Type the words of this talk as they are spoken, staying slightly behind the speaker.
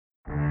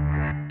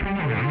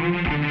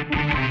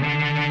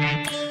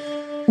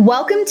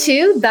Welcome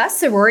to the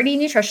Sorority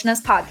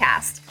Nutritionist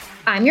Podcast.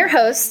 I'm your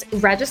host,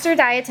 registered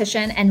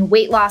dietitian and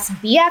weight loss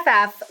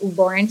BFF,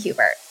 Lauren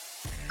Hubert.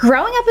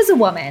 Growing up as a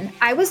woman,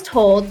 I was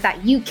told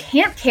that you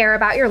can't care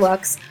about your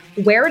looks,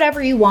 wear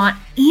whatever you want,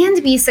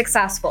 and be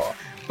successful.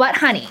 But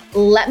honey,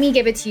 let me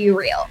give it to you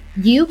real.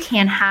 You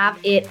can have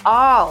it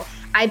all.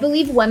 I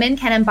believe women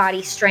can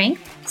embody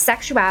strength,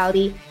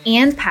 sexuality,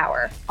 and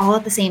power all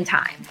at the same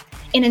time.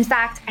 And in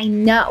fact, I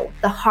know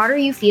the harder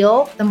you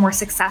feel, the more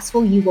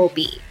successful you will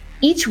be.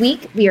 Each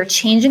week, we are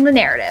changing the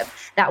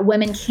narrative that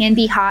women can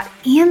be hot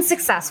and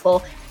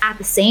successful at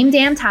the same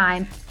damn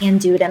time and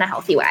do it in a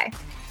healthy way.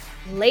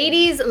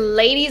 Ladies,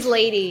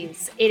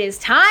 it is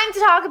time to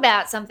talk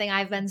about something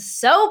I've been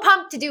so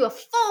pumped to do a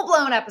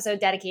full-blown episode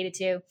dedicated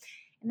to,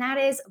 and that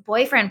is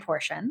boyfriend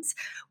portions,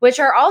 which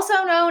are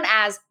also known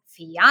as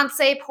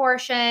fiance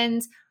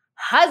portions,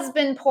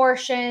 husband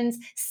portions,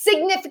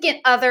 significant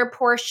other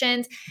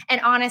portions,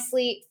 and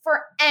honestly,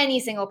 for any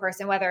single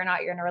person, whether or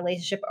not you're in a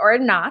relationship or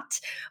not,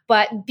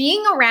 but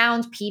being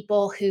around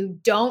people who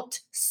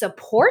don't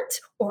support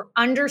or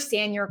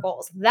understand your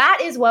goals, that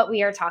is what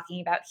we are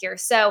talking about here.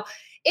 So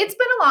it's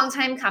been a long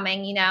time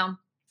coming,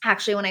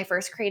 actually, when I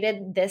first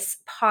created this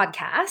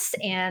podcast,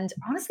 and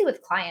honestly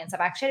with clients, I've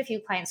actually had a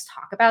few clients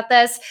talk about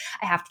this.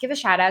 I have to give a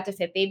shout out to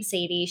Fit Babe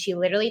Sadie. She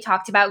literally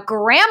talked about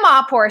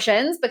grandma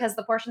portions because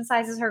the portion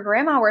sizes her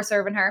grandma were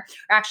serving her,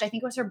 or actually I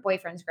think it was her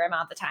boyfriend's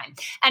grandma at the time.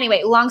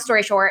 Anyway, long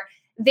story short,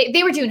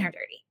 they were doing her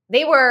dirty.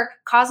 They were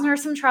causing her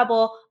some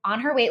trouble on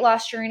her weight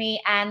loss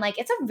journey, and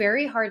it's a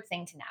very hard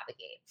thing to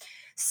navigate.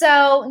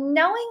 So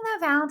knowing that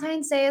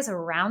Valentine's Day is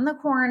around the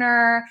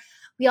corner,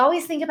 we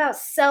always think about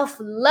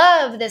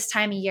self-love this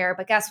time of year,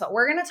 but guess what?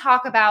 We're going to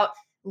talk about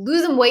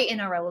losing weight in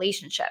a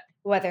relationship,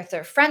 whether it's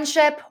a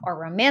friendship or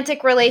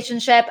romantic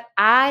relationship.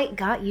 I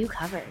got you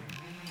covered.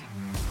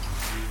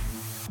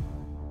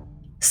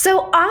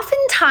 So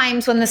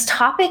oftentimes when this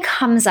topic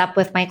comes up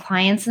with my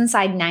clients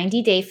inside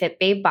 90 Day Fit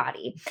Babe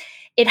Body,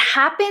 it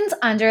happens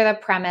under the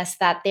premise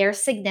that their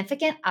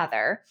significant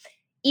other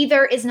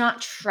either is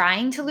not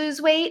trying to lose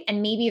weight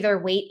and maybe their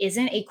weight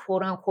isn't a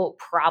quote unquote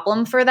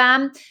problem for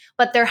them,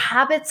 but their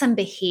habits and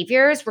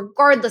behaviors,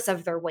 regardless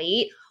of their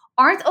weight,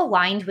 aren't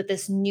aligned with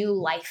this new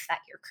life that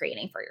you're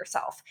creating for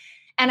yourself.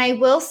 And I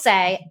will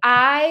say,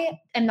 I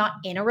am not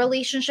in a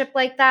relationship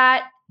like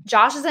that.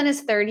 Josh is in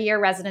his third year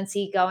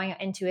residency going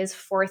into his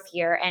fourth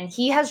year, and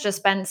he has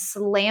just been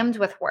slammed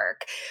with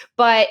work.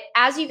 But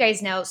as you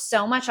guys know,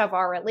 so much of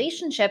our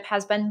relationship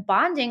has been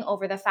bonding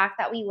over the fact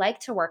that we like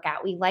to work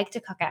out, we like to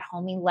cook at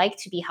home, we like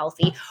to be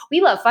healthy.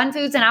 We love fun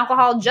foods and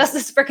alcohol just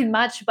as freaking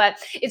much, but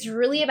it's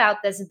really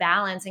about this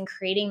balance and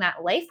creating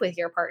that life with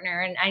your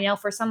partner. And I know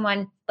for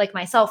someone like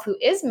myself who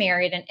is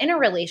married and in a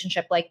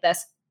relationship like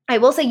this, I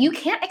will say you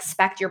can't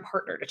expect your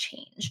partner to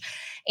change.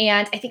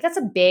 And I think that's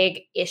a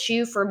big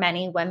issue for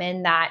many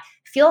women that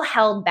feel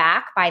held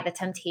back by the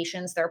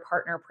temptations their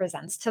partner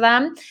presents to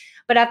them.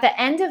 But at the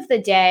end of the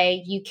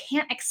day, you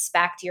can't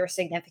expect your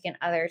significant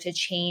other to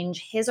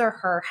change his or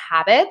her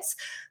habits.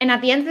 And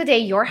at the end of the day,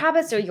 your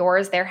habits are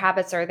yours, their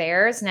habits are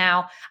theirs.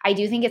 Now, I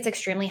do think it's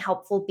extremely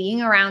helpful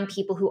being around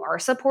people who are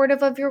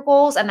supportive of your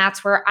goals. And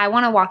that's where I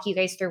want to walk you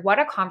guys through what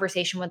a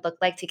conversation would look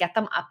like to get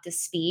them up to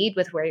speed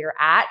with where you're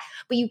at.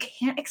 But you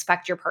can't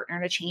expect your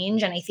partner to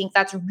change. And I think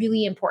that's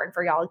really important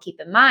for y'all to keep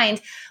in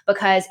mind,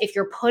 because if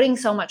you're putting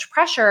so much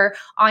pressure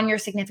on your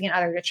significant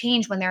other to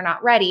change when they're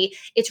not ready,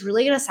 it's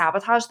really going to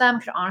sabotage them,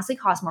 could honestly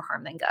cause more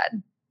harm than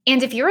good.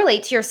 And if you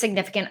relate to your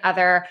significant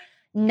other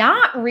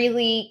not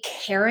really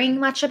caring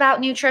much about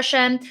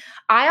nutrition,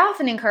 I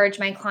often encourage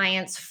my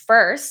clients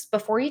first,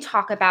 before you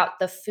talk about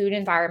the food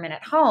environment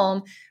at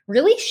home,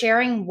 really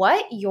sharing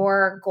what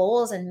your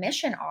goals and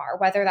mission are,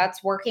 whether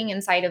that's working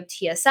inside of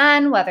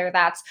TSN, whether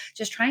that's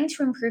just trying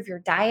to improve your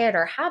diet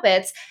or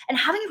habits, and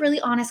having a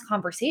really honest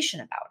conversation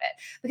about it.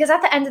 Because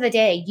at the end of the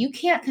day, you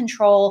can't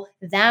control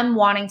them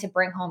wanting to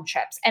bring home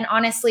chips. And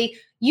honestly,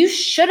 you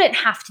shouldn't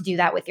have to do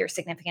that with your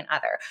significant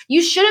other.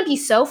 You shouldn't be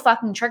so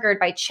fucking triggered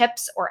by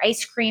chips or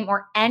ice cream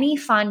or any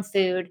fun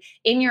food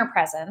in your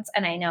presence.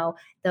 And I know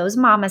those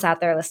mamas out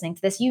there listening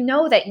to this, you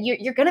know that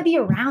you're going to be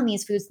around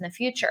these foods in the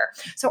future.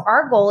 So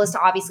our goal is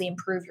to obviously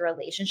improve your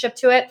relationship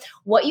to it.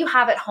 What you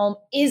have at home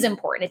is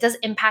important. It does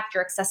impact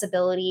your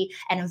accessibility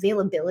and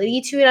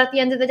availability to it at the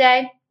end of the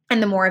day.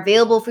 And the more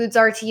available foods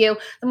are to you,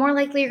 the more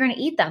likely you're going to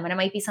eat them. And it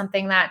might be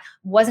something that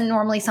wasn't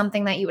normally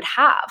something that you would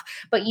have.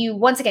 But you,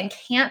 once again,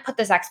 can't put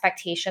this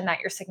expectation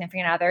that your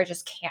significant other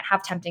just can't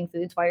have tempting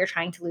foods while you're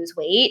trying to lose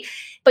weight.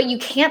 But you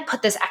can't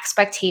put this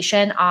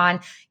expectation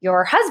on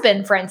your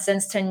husband, for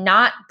instance, to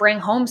not bring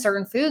home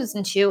certain foods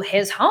into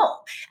his home.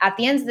 At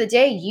the end of the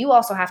day, you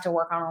also have to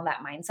work on all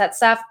that mindset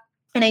stuff.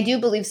 And I do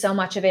believe so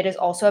much of it is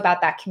also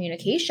about that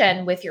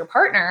communication with your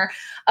partner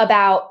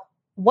about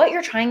what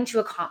you're trying to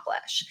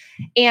accomplish.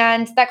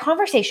 And that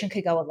conversation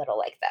could go a little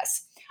like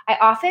this. I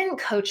often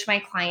coach my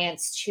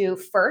clients to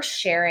first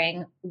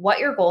sharing what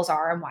your goals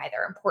are and why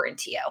they're important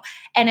to you.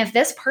 And if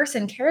this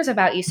person cares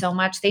about you so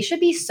much, they should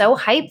be so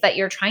hyped that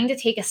you're trying to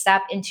take a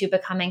step into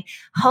becoming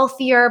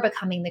healthier,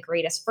 becoming the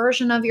greatest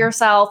version of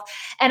yourself.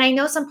 And I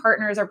know some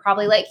partners are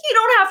probably like, you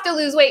don't have to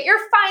lose weight.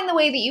 You're fine the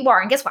way that you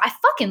are. And guess what? I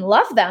fucking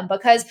love them,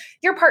 because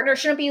your partner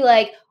shouldn't be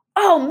like,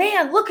 oh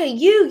man, look at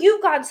you.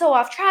 You've gotten so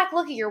off track.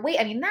 Look at your weight.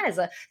 I mean, that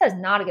is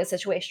not a good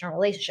situation or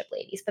relationship,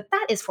 ladies, but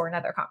that is for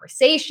another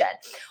conversation.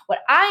 What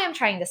I am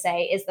trying to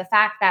say is the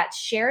fact that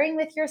sharing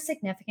with your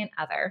significant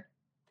other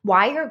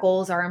why your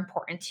goals are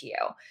important to you,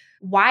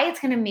 why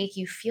it's going to make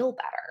you feel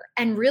better.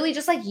 And really,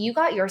 just like you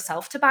got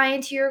yourself to buy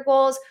into your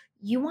goals,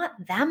 you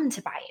want them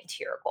to buy into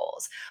your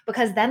goals,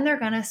 because then they're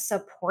going to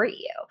support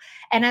you.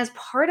 And as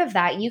part of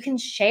that, you can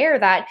share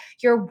that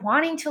you're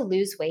wanting to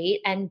lose weight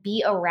and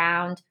be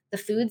around the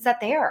foods that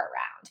they are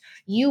around.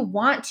 You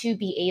want to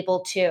be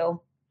able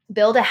to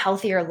build a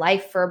healthier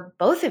life for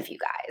both of you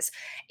guys.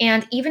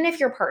 And even if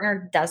your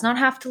partner does not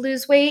have to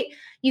lose weight,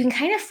 you can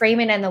kind of frame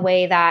it in the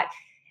way that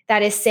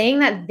is saying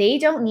that they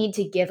don't need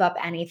to give up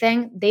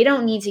anything. They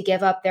don't need to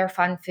give up their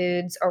fun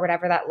foods or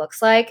whatever that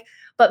looks like.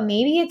 But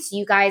maybe it's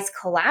you guys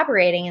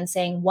collaborating and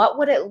saying, what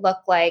would it look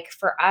like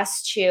for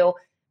us to,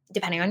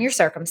 depending on your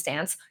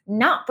circumstance,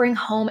 not bring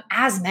home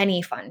as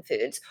many fun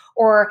foods,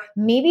 or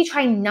maybe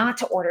try not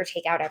to order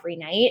takeout every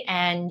night,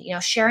 and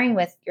sharing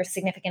with your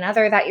significant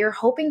other that you're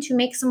hoping to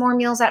make some more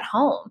meals at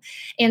home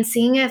and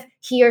seeing if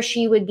he or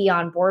she would be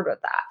on board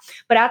with that.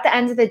 But at the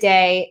end of the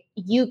day,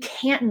 you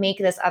can't make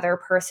this other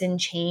person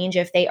change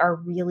if they are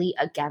really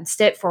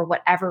against it for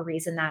whatever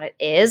reason that it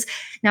is.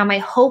 Now, my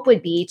hope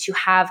would be to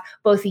have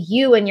both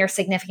you and your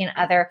significant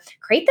other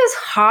create this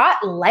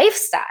hot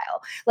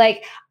lifestyle,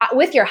 like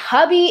with your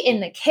hubby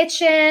in the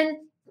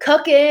kitchen,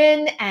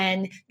 cooking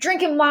and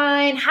drinking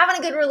wine, having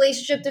a good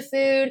relationship to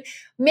food,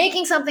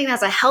 making something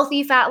that's a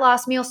healthy fat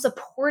loss meal,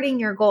 supporting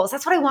your goals.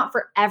 That's what I want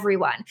for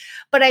everyone.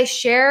 But I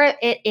share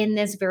it in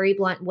this very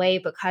blunt way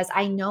because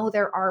I know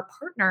there are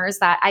partners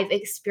that I've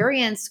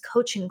experienced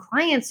coaching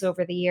clients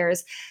over the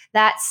years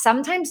that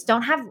sometimes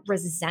don't have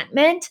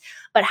resentment,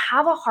 but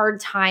have a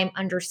hard time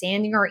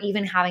understanding or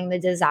even having the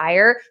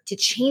desire to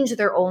change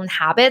their own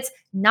habits,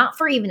 not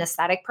for even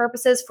aesthetic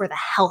purposes, for the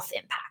health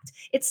impact.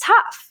 It's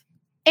tough.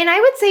 And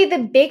I would say the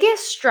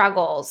biggest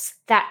struggles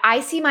that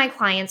I see my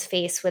clients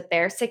face with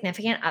their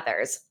significant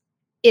others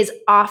is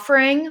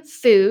offering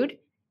food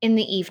in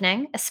the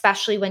evening,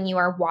 especially when you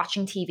are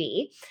watching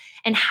TV,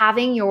 and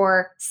having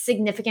your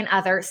significant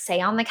other stay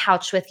on the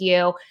couch with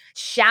you,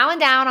 chowing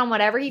down on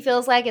whatever he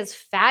feels like is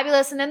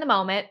fabulous and in the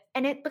moment,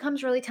 and it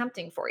becomes really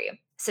tempting for you.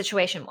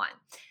 Situation one.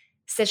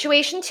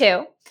 Situation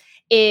two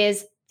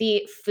is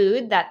the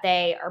food that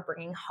they are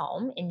bringing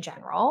home in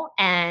general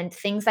and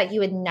things that you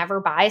would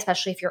never buy,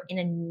 especially if you're in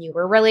a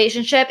newer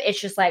relationship.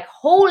 It's just like,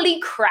 holy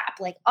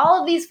crap, like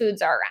all of these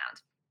foods are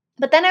around.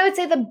 But then I would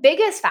say the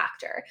biggest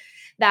factor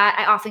that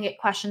I often get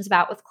questions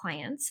about with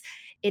clients,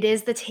 it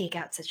is the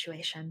takeout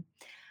situation.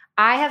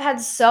 I have had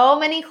so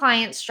many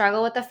clients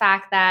struggle with the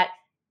fact that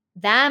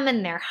them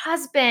and their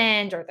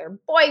husband or their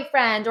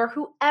boyfriend or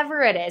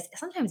whoever it is,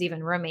 sometimes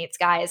even roommates,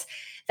 guys,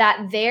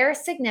 that their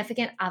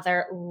significant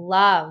other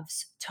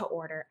loves to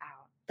order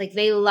out. Like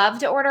they love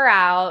to order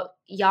out.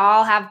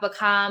 Y'all have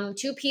become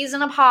two peas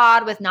in a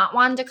pod with not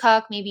wanting to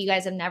cook. Maybe you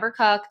guys have never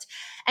cooked.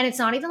 And it's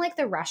not even like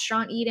the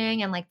restaurant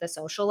eating and like the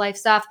social life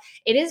stuff.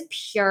 It is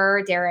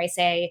pure, dare I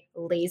say,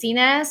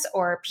 laziness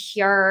or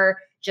pure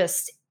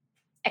just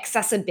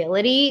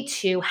accessibility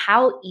to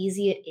how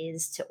easy it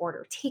is to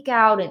order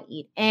takeout and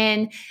eat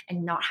in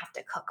and not have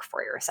to cook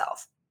for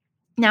yourself.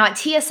 Now at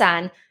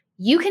TSN,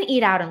 you can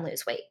eat out and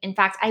lose weight. In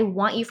fact, I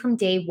want you from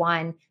day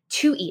one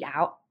to eat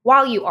out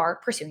while you are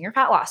pursuing your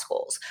fat loss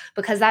goals,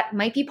 because that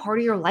might be part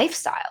of your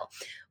lifestyle.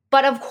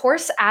 But of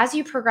course, as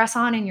you progress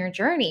on in your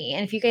journey,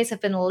 and if you guys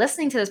have been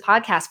listening to this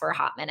podcast for a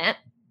hot minute,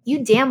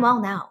 you damn well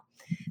know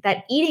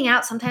that eating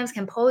out sometimes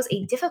can pose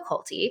a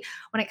difficulty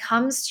when it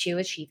comes to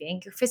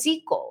achieving your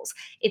physique goals.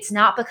 It's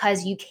not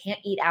because you can't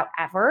eat out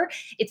ever.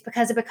 It's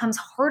because it becomes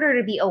harder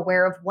to be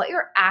aware of what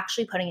you're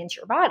actually putting into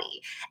your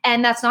body.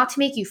 And that's not to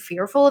make you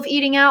fearful of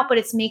eating out, but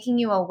it's making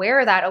you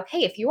aware that,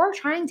 okay, if you are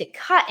trying to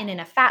cut and in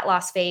a fat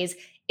loss phase,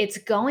 it's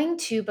going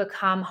to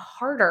become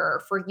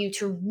harder for you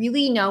to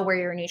really know where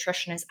your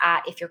nutrition is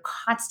at if you're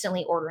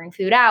constantly ordering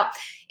food out.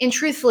 And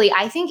truthfully,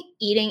 I think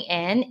eating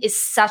in is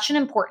such an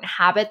important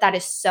habit that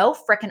is so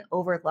freaking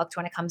overlooked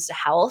when it comes to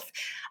health.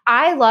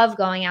 I love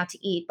going out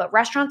to eat, but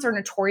restaurants are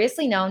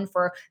notoriously known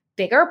for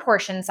bigger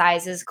portion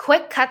sizes,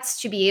 quick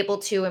cuts to be able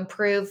to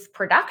improve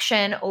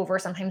production over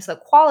sometimes the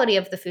quality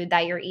of the food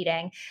that you're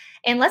eating.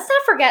 And let's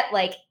not forget,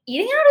 like,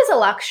 eating out is a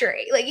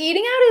luxury. Like,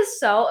 eating out is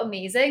so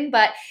amazing.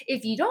 But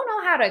if you don't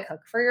know how to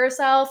cook for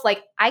yourself,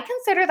 like, I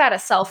consider that a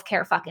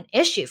self-care fucking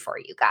issue for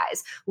you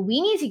guys.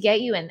 We need to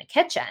get you in the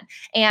kitchen.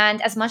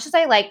 And as much as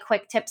I like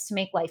quick tips to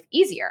make life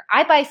easier,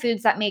 I buy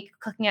foods that make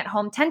cooking at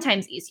home 10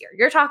 times easier.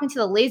 You're talking to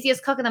the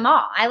laziest cook of them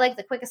all. I like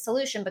the quickest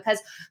solution because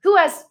who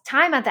has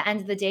time at the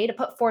end of the day to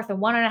put forth a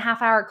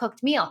 1.5 hour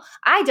cooked meal?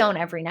 I don't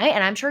every night,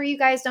 and I'm sure you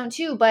guys don't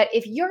too. But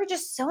if you're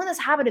just so in this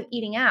habit of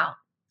eating out,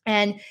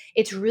 and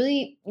it's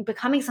really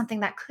becoming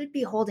something that could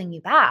be holding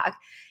you back,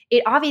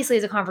 it obviously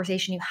is a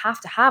conversation you have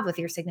to have with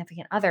your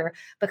significant other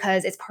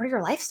because it's part of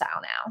your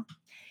lifestyle now.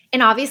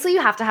 And obviously, you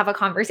have to have a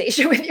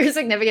conversation with your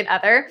significant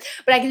other,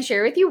 but I can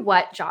share with you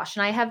what Josh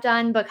and I have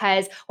done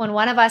because when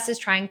one of us is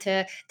trying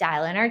to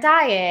dial in our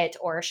diet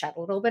or shed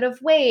a little bit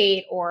of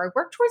weight or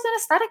work towards an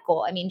aesthetic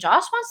goal, I mean,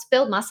 Josh wants to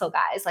build muscle,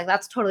 guys. Like,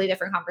 that's a totally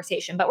different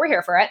conversation, but we're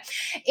here for it.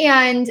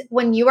 And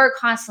when you are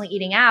constantly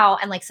eating out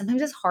and like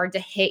sometimes it's hard to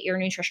hit your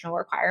nutritional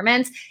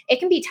requirements,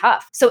 it can be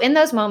tough. So in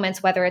those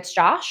moments, whether it's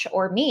Josh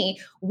or me,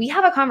 we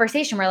have a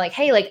conversation where like,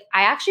 hey, like,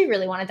 I actually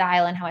really want to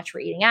dial in how much we're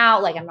eating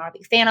out. Like, I'm not a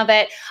big fan of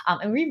it.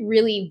 And we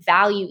really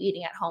value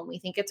eating at home. We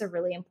think it's a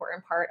really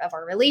important part of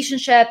our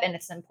relationship and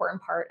it's an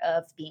important part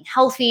of being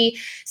healthy.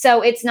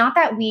 So it's not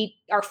that we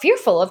are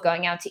fearful of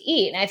going out to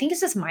eat. And I think it's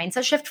this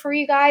mindset shift for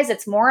you guys.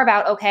 It's more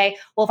about, okay,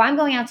 well, if I'm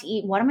going out to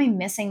eat, what am I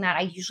missing that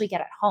I usually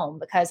get at home?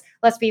 Because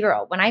let's be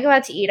real, when I go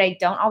out to eat, I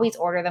don't always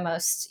order the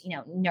most,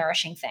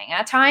 nourishing thing.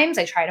 At times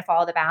I try to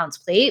follow the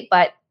balanced plate,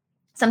 but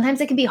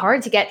sometimes it can be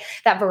hard to get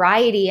that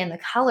variety and the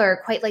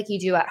color quite like you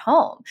do at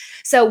home.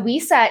 So we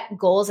set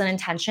goals and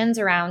intentions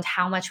around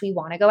how much we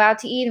want to go out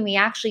to eat. And we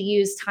actually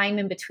use time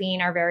in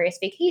between our various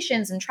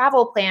vacations and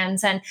travel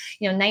plans and,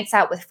 nights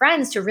out with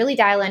friends to really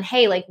dial in,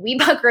 hey, like, we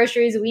bought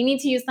groceries, we need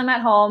to use them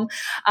at home,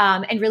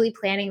 and really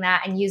planning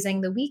that and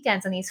using the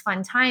weekends and these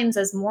fun times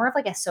as more of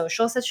like a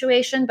social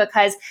situation,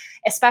 because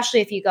especially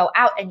if you go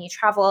out and you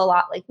travel a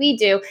lot like we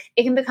do,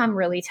 it can become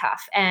really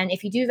tough. And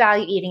if you do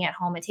value eating at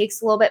home, it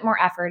takes a little bit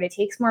more effort. It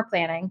takes more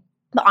planning,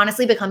 but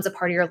honestly becomes a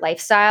part of your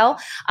lifestyle.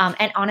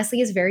 And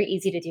honestly is very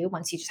easy to do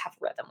once you just have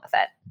a rhythm with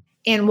it.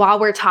 And while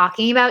we're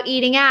talking about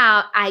eating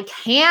out, I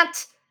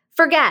can't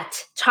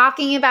forget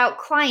talking about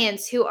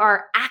clients who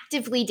are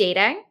actively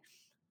dating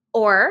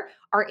or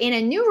are in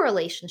a new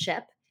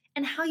relationship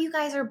and how you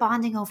guys are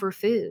bonding over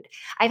food.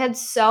 I've had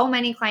so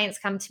many clients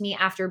come to me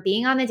after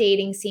being on the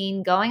dating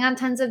scene, going on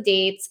tons of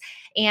dates,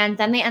 and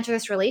then they enter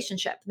this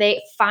relationship.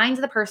 They find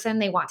the person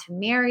they want to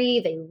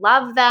marry, they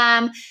love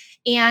them,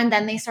 and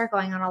then they start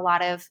going on a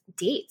lot of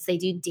dates. They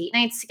do date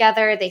nights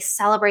together. They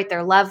celebrate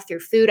their love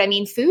through food. I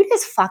mean, food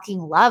is fucking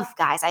love,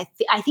 guys. I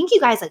think you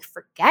guys like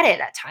forget it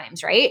at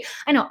times, right?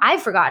 I know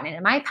I've forgotten it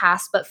in my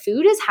past, but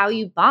food is how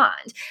you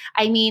bond.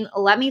 I mean,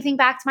 let me think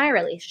back to my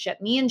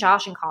relationship. Me and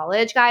Josh in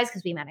college, guys,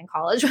 because we met in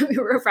college when we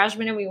were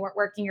freshmen and we weren't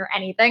working or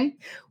anything.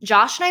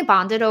 Josh and I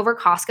bonded over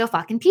Costco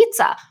fucking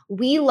pizza.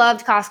 We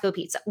loved Costco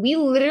pizza. We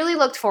literally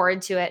looked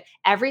forward to it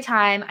every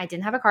time. I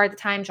didn't have a car at the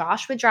time.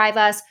 Josh would drive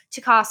us to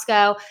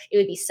Costco. It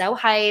would be so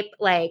hype.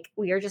 Like,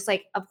 we were just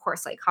like, of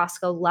course, like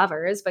Costco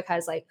lovers,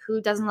 because like,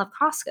 who doesn't love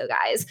Costco,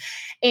 guys?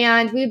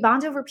 And we would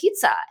bond over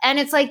pizza. And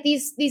it's like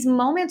these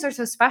moments are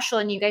so special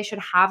and you guys should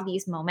have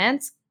these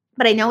moments.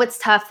 But I know it's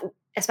tough,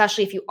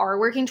 especially if you are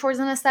working towards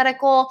an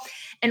aesthetic goal.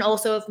 And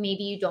also if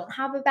maybe you don't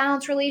have a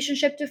balanced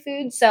relationship to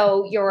food.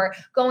 So you're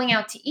going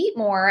out to eat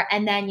more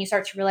and then you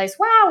start to realize,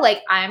 wow, like,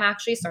 I'm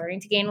actually starting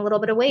to gain a little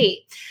bit of weight.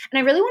 And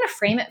I really want to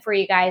frame it for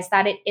you guys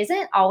that it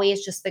isn't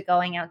always just the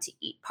going out to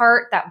eat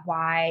part that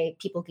why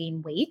people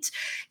gain weight.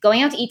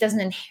 Going out to eat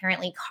doesn't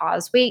inherently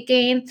cause weight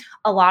gain.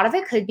 A lot of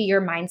it could be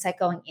your mindset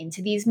going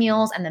into these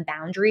meals and the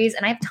boundaries.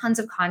 And I have tons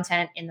of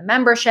content in the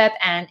membership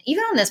and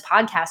even on this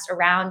podcast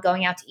around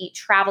going out to eat,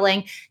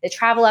 traveling. The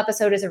travel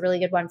episode is a really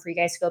good one for you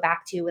guys to go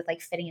back to with like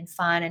fitting and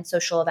fun and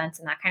social events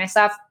and that kind of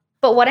stuff.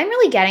 But what I'm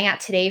really getting at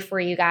today for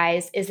you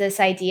guys is this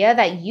idea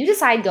that you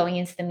decide going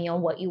into the meal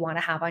what you want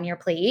to have on your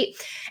plate.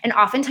 And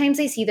oftentimes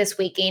I see this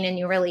weight gain in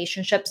new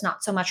relationships,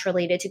 not so much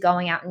related to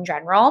going out in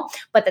general,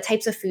 but the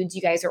types of foods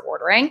you guys are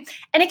ordering.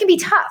 And it can be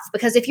tough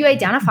because if you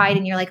identified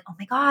and you're like, oh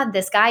my God,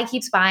 this guy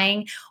keeps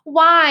buying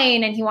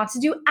wine and he wants to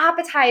do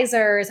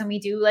appetizers and we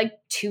do like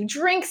 2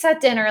 drinks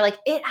at dinner, like,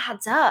 it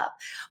adds up.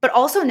 But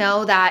also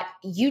know that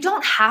you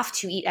don't have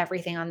to eat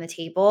everything on the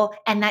table,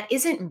 and that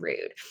isn't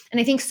rude.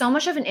 And I think so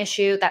much of an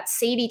issue that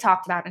Sadie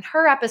talked about in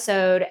her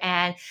episode,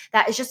 and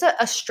that is just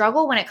a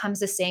struggle when it comes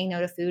to saying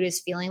no to food, is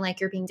feeling like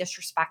you're being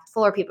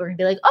disrespectful or people are going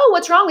to be like, oh,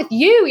 what's wrong with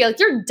you?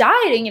 You're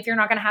dieting if you're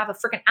not going to have a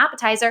freaking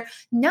appetizer.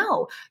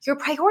 No, you're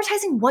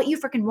prioritizing what you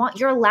freaking want.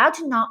 You're allowed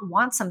to not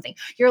want something.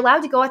 You're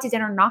allowed to go out to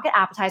dinner, not get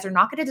appetizer,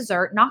 not get a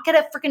dessert, not get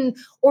a freaking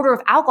order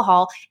of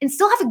alcohol, and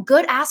still have a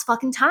good ass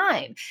fucking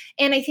time.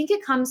 And I think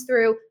it comes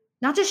through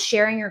not just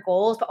sharing your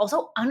goals, but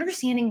also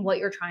understanding what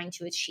you're trying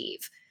to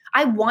achieve.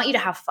 I want you to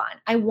have fun.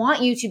 I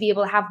want you to be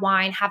able to have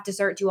wine, have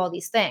dessert, do all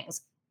these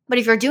things. But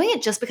if you're doing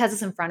it just because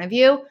it's in front of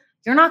you,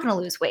 you're not going to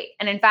lose weight.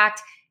 And in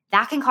fact,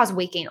 that can cause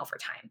weight gain over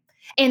time.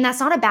 And that's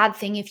not a bad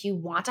thing if you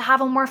want to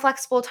have a more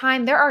flexible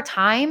time. There are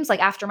times like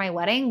after my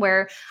wedding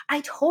where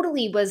I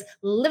totally was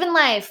living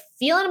life,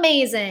 feeling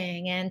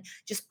amazing and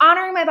just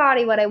honoring my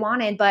body, what I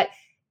wanted. But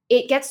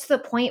it gets to the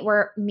point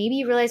where maybe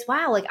you realize,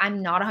 wow, like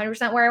I'm not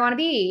 100% where I want to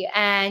be.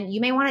 And you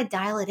may want to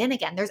dial it in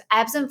again. There's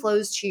ebbs and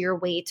flows to your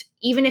weight.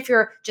 Even if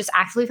you're just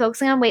actively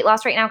focusing on weight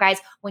loss right now, guys,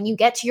 when you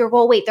get to your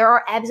goal weight, there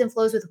are ebbs and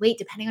flows with weight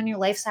depending on your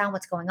lifestyle and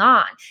what's going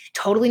on.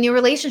 Totally new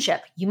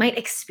relationship. You might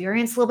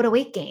experience a little bit of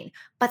weight gain,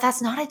 but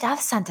that's not a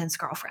death sentence,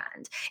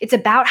 girlfriend. It's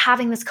about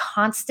having this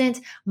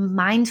constant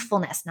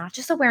mindfulness, not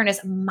just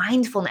awareness,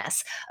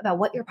 mindfulness about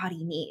what your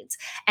body needs.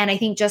 And I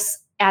think just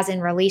as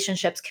in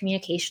relationships,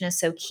 communication is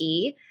so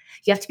key.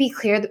 You have to be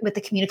clear with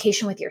the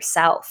communication with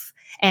yourself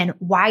and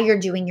why you're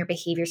doing your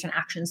behaviors and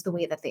actions the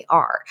way that they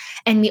are.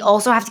 And we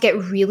also have to get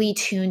really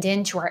tuned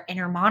into our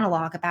inner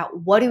monologue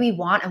about what do we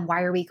want and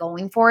why are we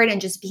going for it,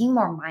 and just being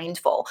more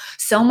mindful.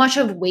 So much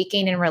of weight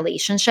gain in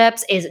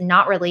relationships is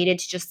not related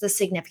to just the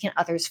significant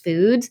other's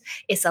foods.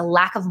 It's a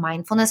lack of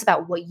mindfulness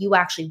about what you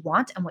actually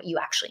want and what you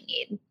actually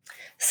need.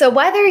 So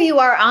whether you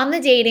are on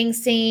the dating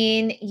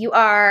scene, you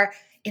are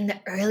in the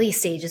early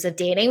stages of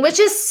dating, which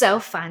is so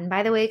fun,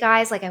 by the way,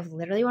 guys. Like, I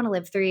literally want to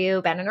live through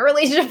you, been in a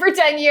relationship for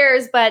 10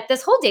 years, but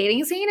this whole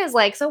dating scene is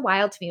like so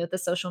wild to me with the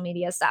social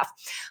media stuff.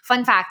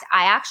 Fun fact,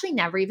 I actually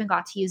never even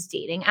got to use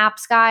dating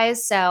apps,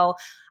 guys. So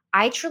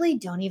I truly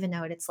don't even know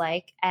what it's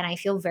like. And I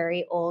feel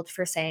very old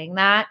for saying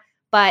that.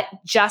 But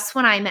just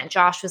when I met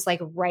Josh was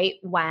like right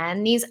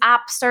when these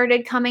apps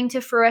started coming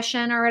to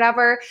fruition or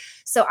whatever.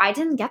 So I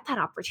didn't get that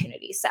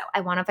opportunity. So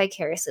I want to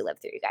vicariously live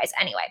through you guys.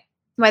 Anyway,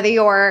 whether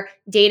you're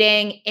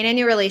dating in a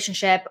new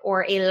relationship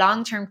or a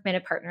long-term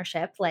committed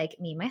partnership like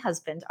me and my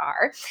husband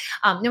are,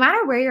 no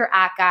matter where you're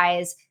at,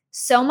 guys,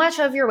 so much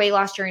of your weight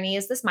loss journey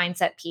is this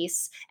mindset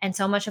piece, and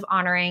so much of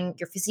honoring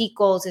your physique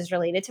goals is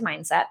related to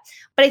mindset.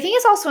 But I think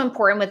it's also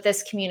important with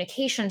this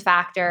communication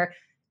factor,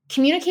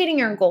 communicating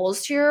your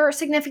goals to your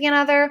significant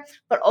other,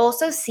 but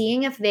also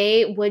seeing if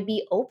they would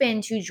be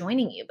open to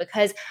joining you.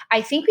 Because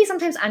I think we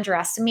sometimes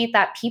underestimate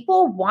that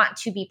people want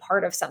to be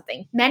part of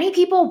something. Many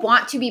people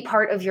want to be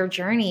part of your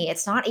journey.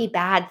 It's not a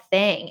bad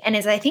thing. And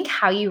it's, I think,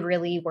 how you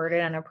really word it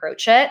and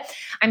approach it.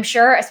 I'm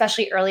sure,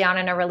 especially early on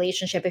in a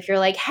relationship, if you're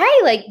like, hey,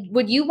 like,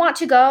 would you want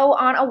to go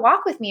on a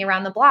walk with me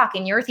around the block?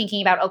 And you're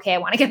thinking about, okay, I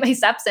want to get my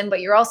steps in,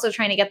 but you're also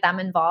trying to get them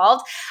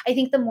involved. I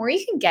think the more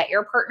you can get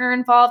your partner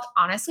involved,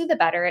 honestly, the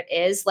better it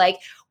is. Like,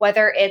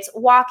 whether it's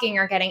walking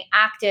or getting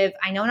active,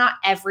 I know not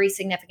every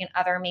significant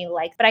other may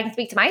like, but I can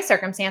speak to my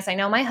circumstance. I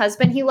know my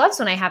husband, he loves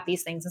when I have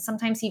these things. And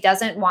sometimes he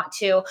doesn't want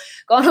to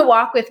go on a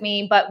walk with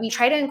me, but we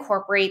try to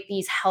incorporate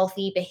these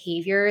healthy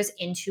behaviors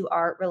into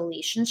our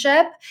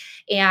relationship.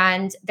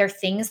 And they're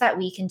things that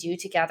we can do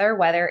together,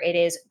 whether it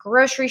is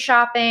grocery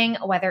shopping,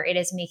 whether it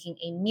is making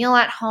a meal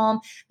at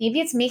home,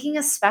 maybe it's making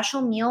a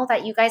special meal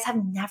that you guys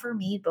have never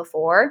made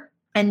before.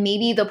 And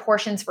maybe the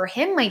portions for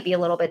him might be a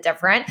little bit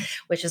different,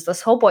 which is this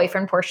whole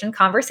boyfriend portion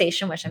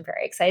conversation, which I'm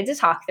very excited to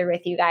talk through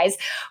with you guys.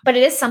 But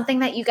it is something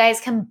that you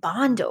guys can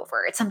bond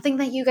over. It's something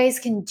that you guys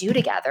can do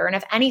together. And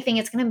if anything,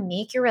 it's going to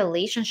make your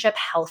relationship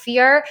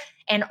healthier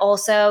and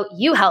also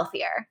you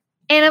healthier.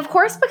 And of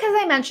course, because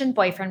I mentioned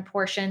boyfriend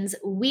portions,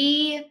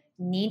 we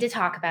need to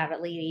talk about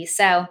it, ladies.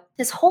 So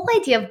this whole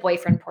idea of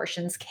boyfriend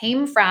portions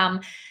came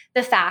from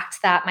the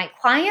fact that my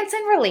clients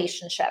in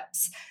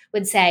relationships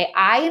would say,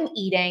 I am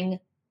eating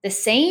the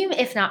same,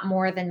 if not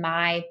more than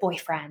my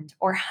boyfriend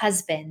or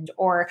husband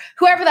or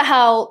whoever the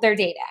hell they're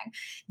dating.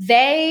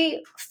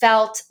 They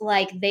felt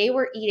like they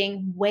were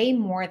eating way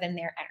more than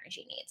their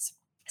energy needs.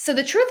 So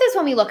the truth is,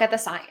 when we look at the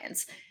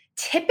science,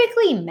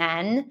 typically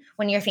men,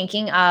 when you're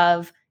thinking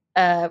of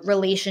a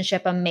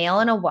relationship, a male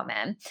and a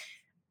woman,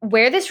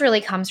 where this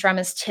really comes from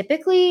is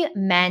typically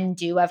men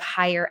do have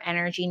higher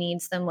energy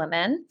needs than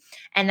women.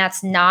 And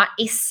that's not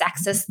a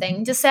sexist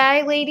thing to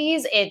say,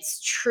 ladies.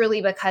 It's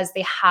truly because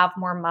they have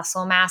more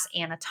muscle mass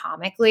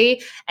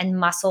anatomically, and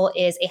muscle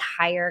is a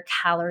higher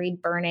calorie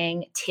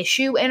burning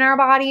tissue in our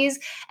bodies.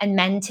 And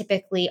men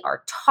typically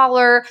are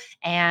taller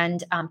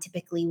and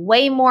typically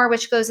weigh more,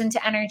 which goes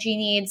into energy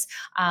needs.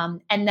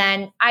 And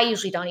then I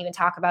usually don't even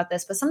talk about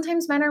this, but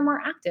sometimes men are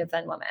more active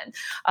than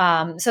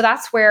women. So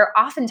that's where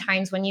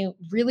oftentimes when you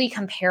really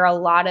compare a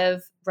lot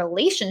of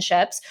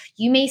relationships,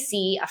 you may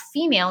see a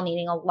female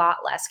needing a lot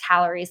less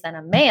calories than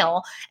a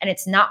male. And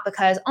it's not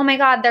because, oh my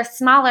God, they're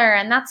smaller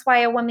and that's why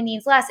a woman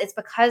needs less. It's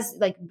because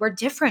like we're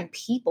different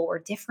people, we're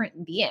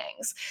different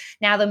beings.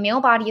 Now, the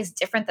male body is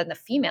different than the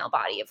female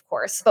body, of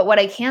course. But what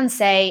I can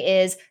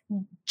say is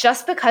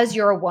just because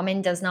you're a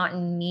woman does not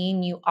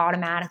mean you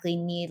automatically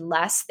need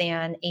less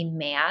than a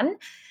man.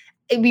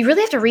 We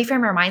really have to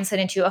reframe our mindset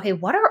into, okay,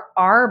 what are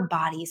our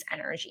body's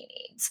energy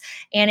needs?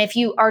 And if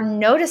you are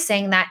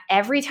noticing that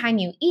every time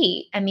you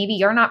eat, and maybe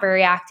you're not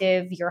very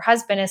active, your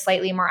husband is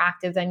slightly more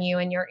active than you,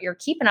 and you're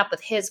keeping up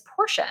with his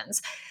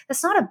portions,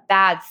 that's not a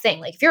bad thing.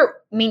 Like if you're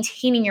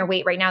maintaining your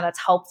weight right now, that's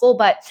helpful.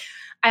 But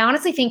I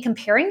honestly think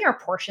comparing your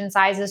portion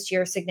sizes to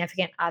your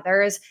significant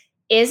others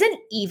isn't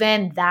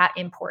even that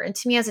important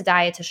to me as a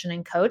dietitian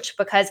and coach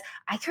because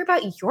I care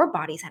about your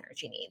body's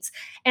energy needs.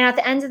 And at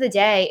the end of the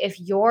day, if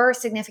your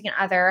significant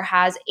other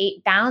has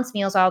 8 balanced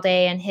meals all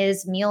day and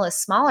his meal is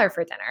smaller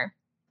for dinner,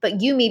 but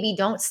you maybe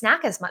don't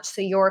snack as much,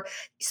 so you're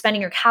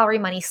spending your calorie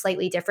money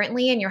slightly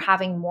differently and you're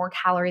having more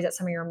calories at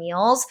some of your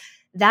meals,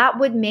 that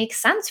would make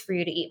sense for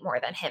you to eat more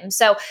than him.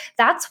 So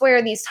that's where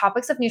these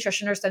topics of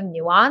nutrition are so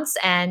nuanced.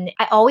 And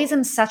I always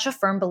am such a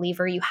firm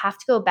believer you have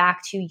to go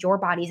back to your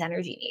body's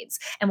energy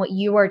needs and what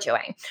you are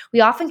doing.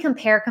 We often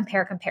compare.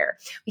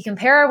 We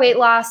compare our weight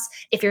loss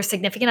if your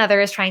significant other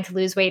is trying to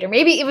lose weight, or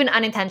maybe even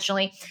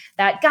unintentionally,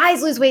 that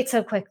guys lose weight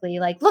so quickly.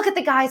 Like, look at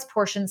the guy's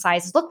portion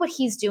sizes, look what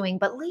he's doing.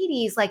 But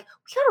ladies, like,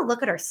 we got to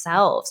look at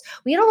ourselves.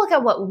 We got to look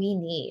at what we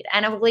need.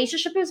 And a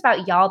relationship is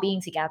about y'all being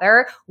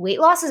together. Weight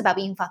loss is about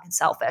being fucking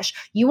selfish.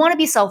 You want to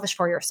be selfish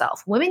for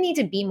yourself. Women need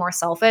to be more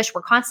selfish.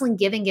 We're constantly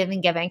giving.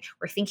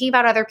 We're thinking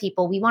about other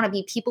people. We want to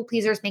be people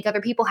pleasers, make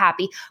other people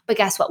happy. But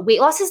guess what? Weight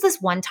loss is this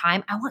one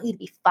time. I want you to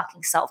be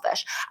fucking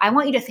selfish. I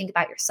want you to think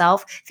about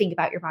yourself, think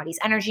about your body's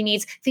energy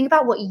needs, think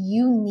about what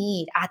you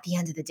need at the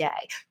end of the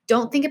day.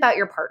 Don't think about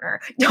your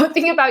partner. Don't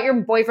think about your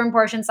boyfriend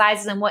portion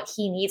sizes and what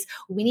he needs.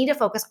 We need to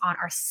focus on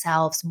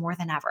ourselves more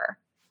than ever.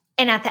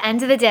 And at the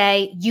end of the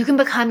day, you can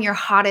become your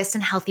hottest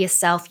and healthiest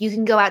self. You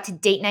can go out to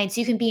date nights.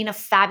 You can be in a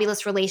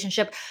fabulous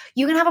relationship.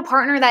 You can have a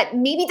partner that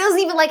maybe doesn't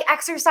even like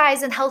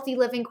exercise and healthy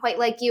living quite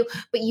like you,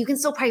 but you can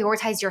still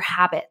prioritize your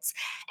habits.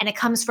 And it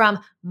comes from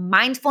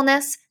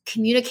mindfulness,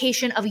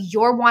 communication of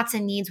your wants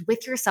and needs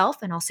with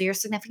yourself and also your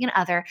significant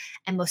other.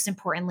 And most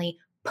importantly,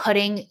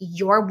 putting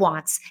your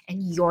wants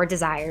and your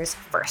desires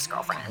first,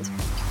 girlfriend.